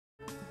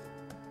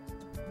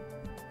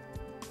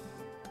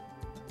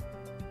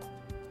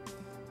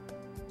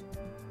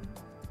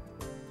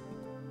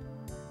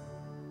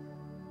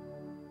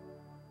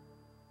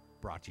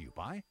Brought to you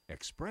by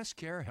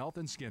ExpressCare Health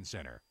and Skin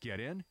Center. Get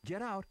in,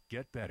 get out,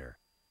 get better.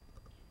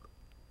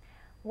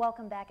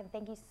 Welcome back, and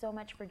thank you so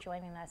much for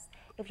joining us.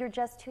 If you're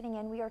just tuning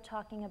in, we are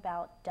talking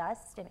about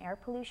dust and air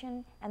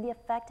pollution and the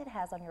effect it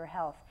has on your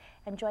health.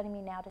 And joining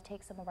me now to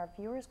take some of our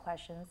viewers'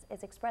 questions is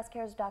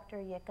ExpressCare's Dr.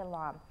 Jitka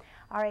Lom.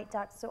 All right,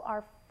 Doc, so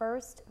our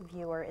first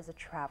viewer is a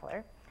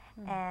traveler,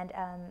 and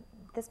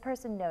this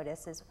person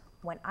notices,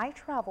 when I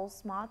travel,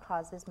 smog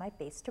causes my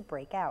face to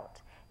break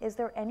out. Is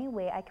there any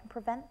way I can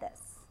prevent this?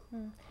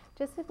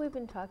 Just as we've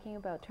been talking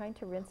about trying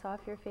to rinse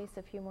off your face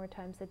a few more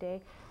times a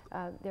day,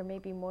 there may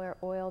be more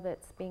oil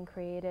that's being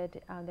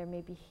created, there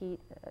may be heat,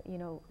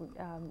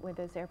 when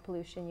there's air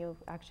pollution you'll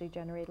actually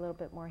generate a little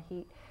bit more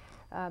heat.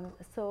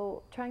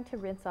 So trying to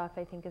rinse off,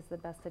 I think, is the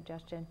best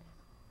suggestion.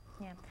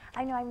 Yeah,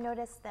 I know. I've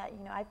noticed that,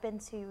 I've been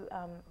to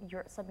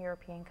some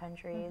European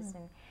countries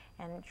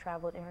and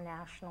traveled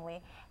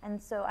internationally,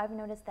 and so I've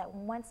noticed that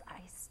when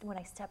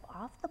I step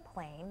off the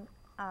plane,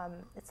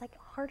 it's like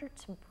harder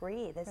to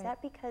breathe. Is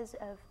that because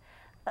of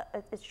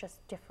it's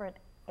just different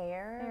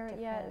air?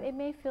 Yeah, it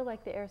may feel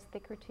like the air is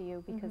thicker to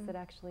you because it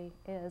actually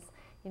is.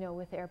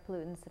 With air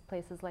pollutants,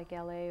 places like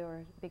LA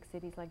or big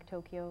cities like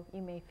Tokyo,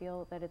 you may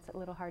feel that it's a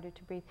little harder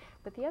to breathe.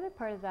 But the other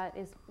part of that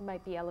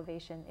might be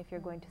elevation. If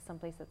you're going to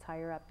someplace that's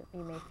higher up,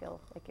 you may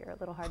feel like you're a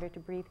little harder to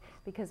breathe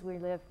because we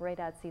live right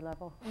at sea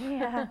level.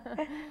 Yeah.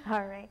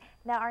 All right.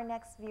 Now our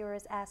next viewer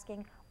is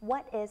asking,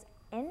 what is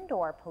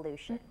indoor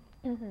pollution?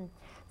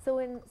 So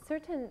in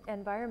certain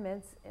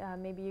environments,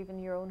 maybe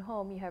even your own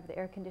home, you have the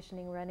air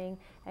conditioning running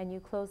and you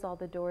close all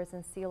the doors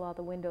and seal all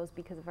the windows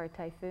because of our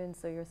typhoons,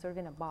 so you're sort of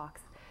in a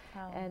box.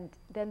 And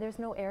then there's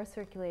no air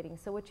circulating.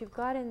 So what you've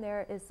got in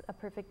there is a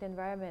perfect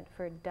environment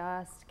for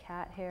dust,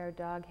 cat hair,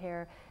 dog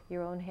hair,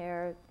 your own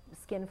hair,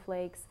 skin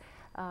flakes,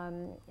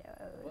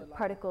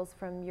 particles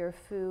from your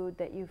food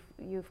that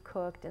you've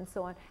cooked and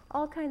so on,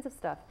 all kinds of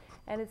stuff.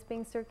 And it's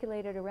being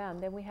circulated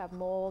around. Then we have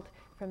mold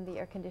from the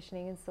air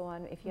conditioning and so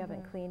on if you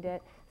haven't cleaned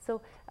it.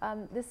 So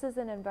this is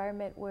an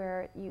environment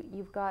where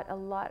you've got a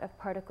lot of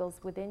particles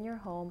within your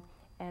home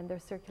and they're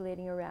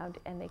circulating around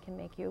and they can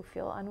make you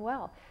feel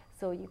unwell.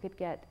 So you could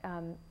get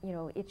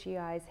itchy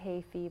eyes,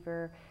 hay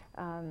fever,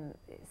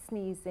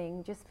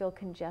 sneezing, just feel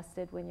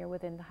congested when you're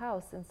within the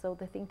house. And so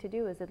the thing to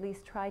do is at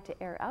least try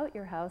to air out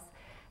your house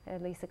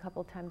at least a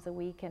couple times a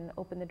week and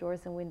open the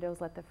doors and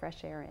windows, let the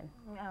fresh air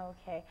in.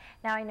 Okay.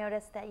 Now I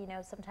noticed that,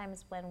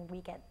 sometimes when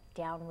we get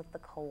down with the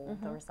cold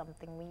or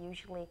something, we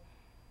usually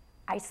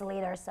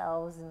isolate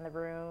ourselves in the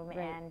room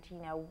and,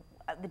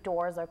 the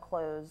doors are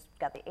closed,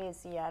 got the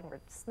AC on, we're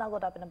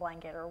snuggled up in a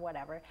blanket or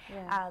whatever.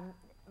 Yeah.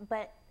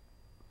 But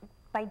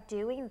by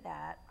doing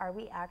that, are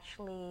we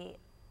actually,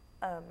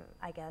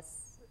 I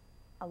guess,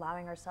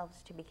 allowing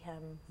ourselves to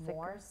become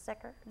more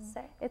sicker?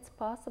 It's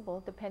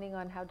possible, depending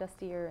on how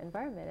dusty your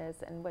environment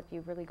is and what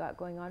you've really got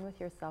going on with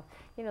yourself.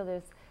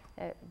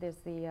 There's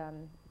the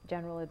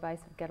general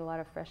advice of get a lot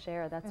of fresh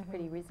air. That's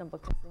pretty reasonable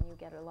because then you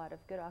get a lot of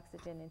good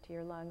oxygen into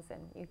your lungs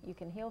and you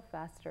can heal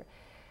faster.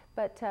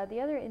 But the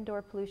other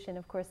indoor pollution,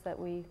 of course, that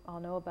we all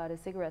know about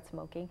is cigarette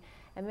smoking.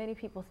 And many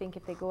people think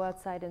if they go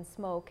outside and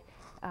smoke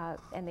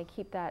and they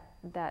keep that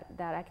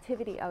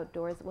activity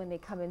outdoors, when they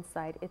come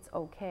inside, it's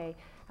okay.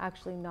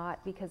 Actually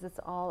not, because it's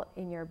all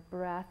in your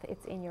breath,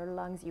 it's in your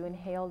lungs. You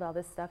inhaled all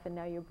this stuff and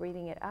now you're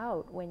breathing it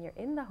out when you're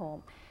in the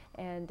home.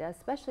 And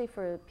especially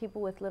for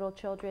people with little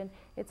children,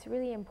 it's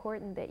really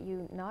important that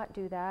you not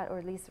do that, or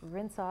at least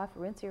rinse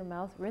your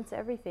mouth, rinse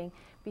everything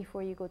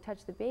before you go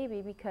touch the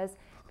baby, because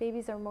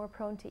babies are more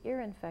prone to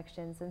ear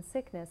infections and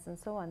sickness and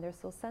so on. They're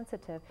so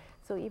sensitive.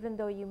 So even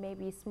though you may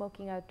be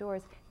smoking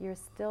outdoors, you're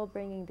still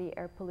bringing the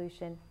air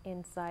pollution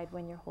inside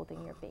when you're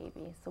holding your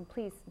baby. So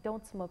please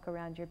don't smoke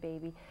around your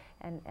baby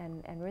and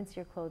rinse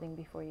your clothing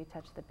before you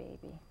touch the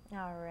baby.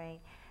 All right.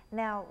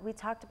 Now, we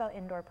talked about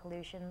indoor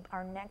pollution.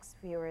 Our next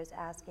viewer is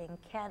asking,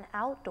 can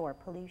outdoor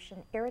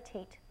pollution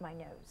irritate my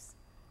nose?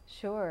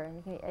 Sure,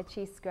 you can get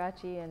itchy,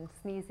 scratchy, and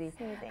sneezy.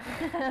 Sneezing.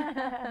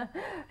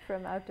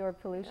 From outdoor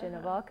pollution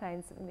of all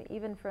kinds,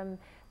 even from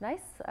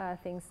nice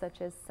things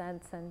such as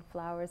scents and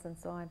flowers and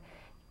so on. You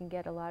can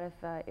get a lot of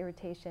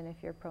irritation if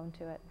you're prone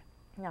to it.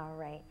 All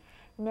right.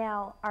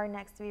 Now, our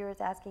next viewer is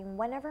asking,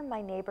 whenever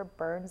my neighbor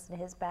burns in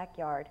his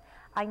backyard,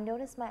 I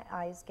notice my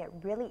eyes get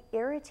really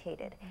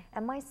irritated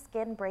and my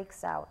skin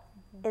breaks out.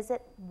 Is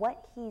it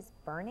what he's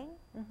burning?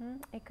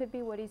 It could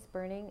be what he's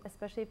burning,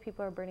 especially if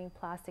people are burning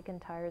plastic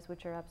and tires,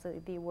 which are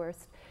absolutely the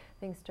worst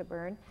things to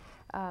burn.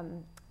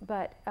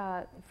 But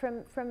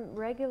from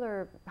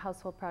regular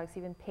household products,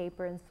 even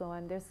paper and so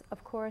on, there's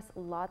of course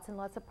lots and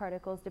lots of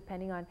particles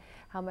depending on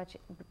how much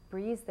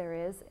breeze there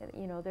is.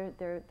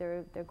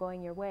 They're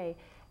going your way,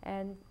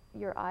 and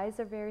your eyes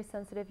are very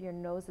sensitive, your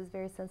nose is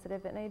very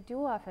sensitive, and I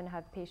do often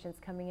have patients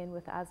coming in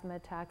with asthma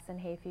attacks and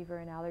hay fever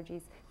and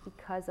allergies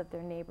because of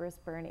their neighbors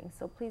burning.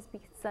 So please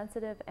be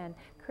sensitive and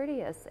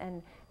courteous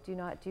and do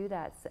not do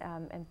that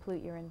and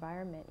pollute your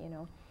environment,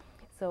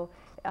 So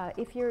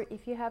if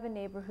you have a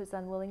neighbor who's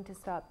unwilling to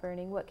stop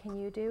burning, what can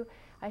you do?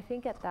 I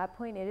think at that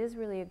point it is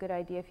really a good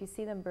idea, if you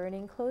see them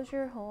burning, close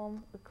your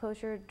home,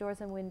 close your doors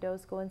and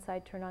windows, go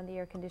inside, turn on the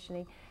air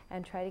conditioning,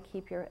 and try to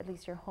keep at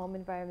least your home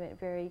environment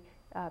very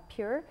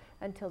pure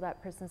until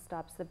that person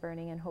stops the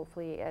burning, and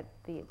hopefully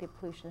the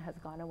pollution has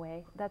gone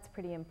away. That's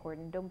pretty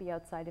important. Don't be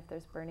outside if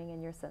there's burning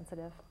and you're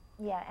sensitive.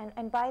 Yeah,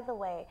 and by the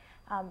way,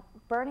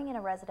 burning in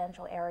a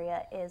residential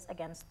area is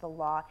against the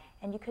law,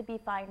 and you could be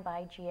fined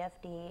by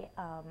GFD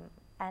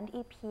and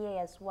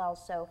EPA as well,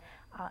 so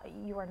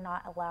you are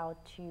not allowed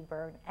to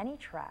burn any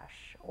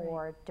trash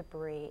or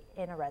debris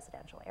in a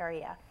residential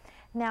area.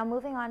 Now,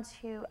 moving on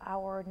to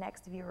our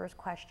next viewer's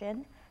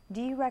question.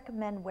 Do you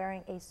recommend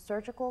wearing a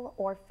surgical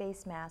or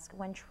face mask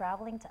when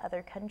traveling to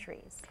other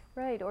countries?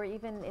 Right, or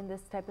even in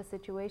this type of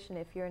situation,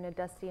 if you're in a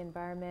dusty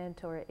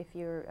environment, or if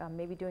you're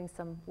maybe doing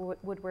some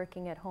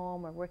woodworking at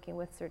home or working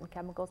with certain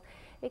chemicals,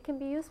 it can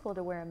be useful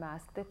to wear a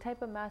mask. The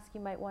type of mask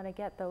you might want to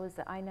get, those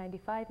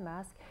I-95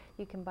 mask,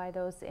 you can buy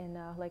those in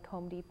like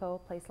Home Depot,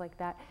 a place like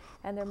that,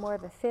 and they're more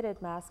of a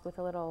fitted mask with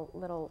a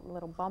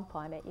little bump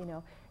on it, you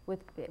know.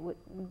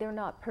 They're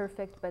not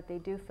perfect, but they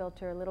do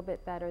filter a little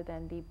bit better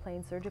than the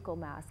plain surgical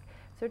mask.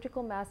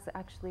 Surgical masks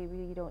actually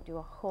really don't do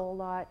a whole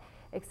lot,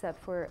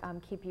 except for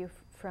keep you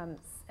from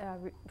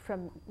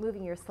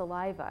moving your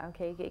saliva.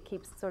 Okay, it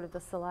keeps sort of the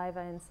saliva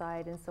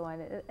inside and so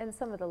on, and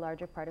some of the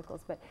larger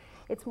particles. But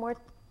it's more,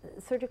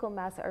 surgical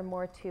masks are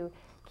more to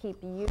keep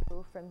you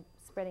from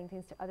spreading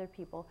things to other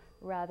people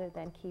rather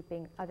than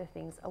keeping other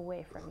things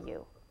away from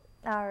you.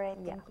 All right,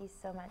 thank you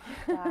so much,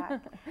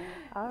 Doc.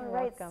 All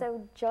right,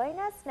 so join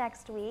us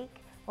next week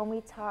when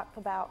we talk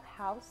about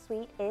how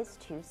sweet is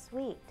too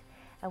sweet,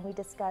 and we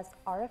discuss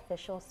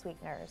artificial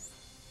sweeteners.